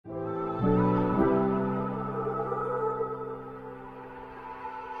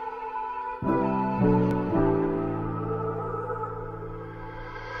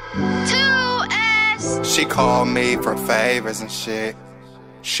She called me for favors and shit.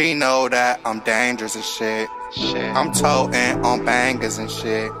 She know that I'm dangerous and shit. I'm toting on bangers and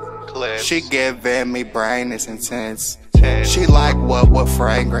shit. She giving me brain that's intense. She like what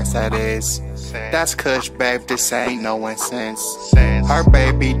fragrance that is. That's Kush, babe, this ain't no incense. Her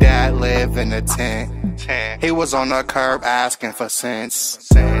baby dad live in a tent. He was on the curb asking for cents.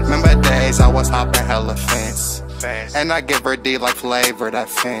 Remember days I was hopping hella fence, and I give her D like flavor that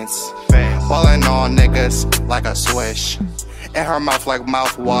fence. Falling on niggas like a swish. In her mouth like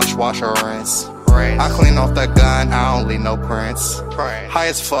mouthwash, wash her rinse. I clean off the gun, I don't leave no prints. High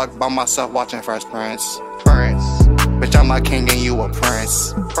as fuck by myself watching Fresh Prince. Bitch, I'm a king and you a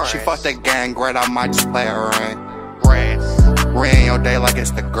prince. She fucked the gang, great, I might just play her in. Ruin your day like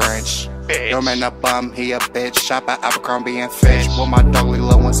it's the Grinch. Your man a bum, he a bitch. Shop at Abercrombie and Fitch. With my dogly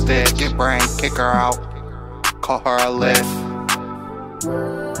little one stitch. Get brain, kick her out. Call her a lift.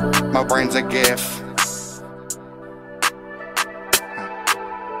 My brain's a gift.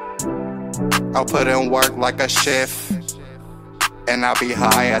 I'll put in work like a shift, and I'll be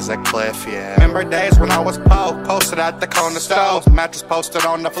high as a cliff, yeah. Remember days when I was posted at the corner stove. Mattress posted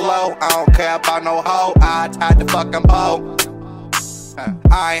on the floor. I don't care about no hoe, I tied the fucking bow.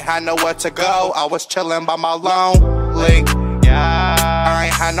 I ain't had nowhere to go, I was chillin' by my lonely. I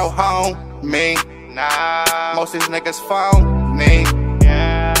ain't had no home, me. Most these niggas phone me,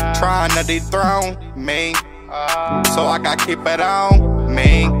 trying to dethrone me. So I gotta keep it on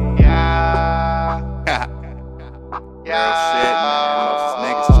me. Real shit, man. Most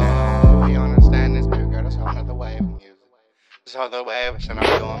niggas change. You understand this, baby girl? That's a whole nother wave of music. This whole other wave of shit I'm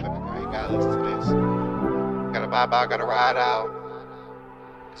doing, baby girl. You gotta listen to this. Gotta vibe out, gotta ride out.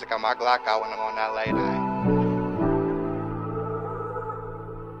 Cause I got my Glock out when I'm on that late night.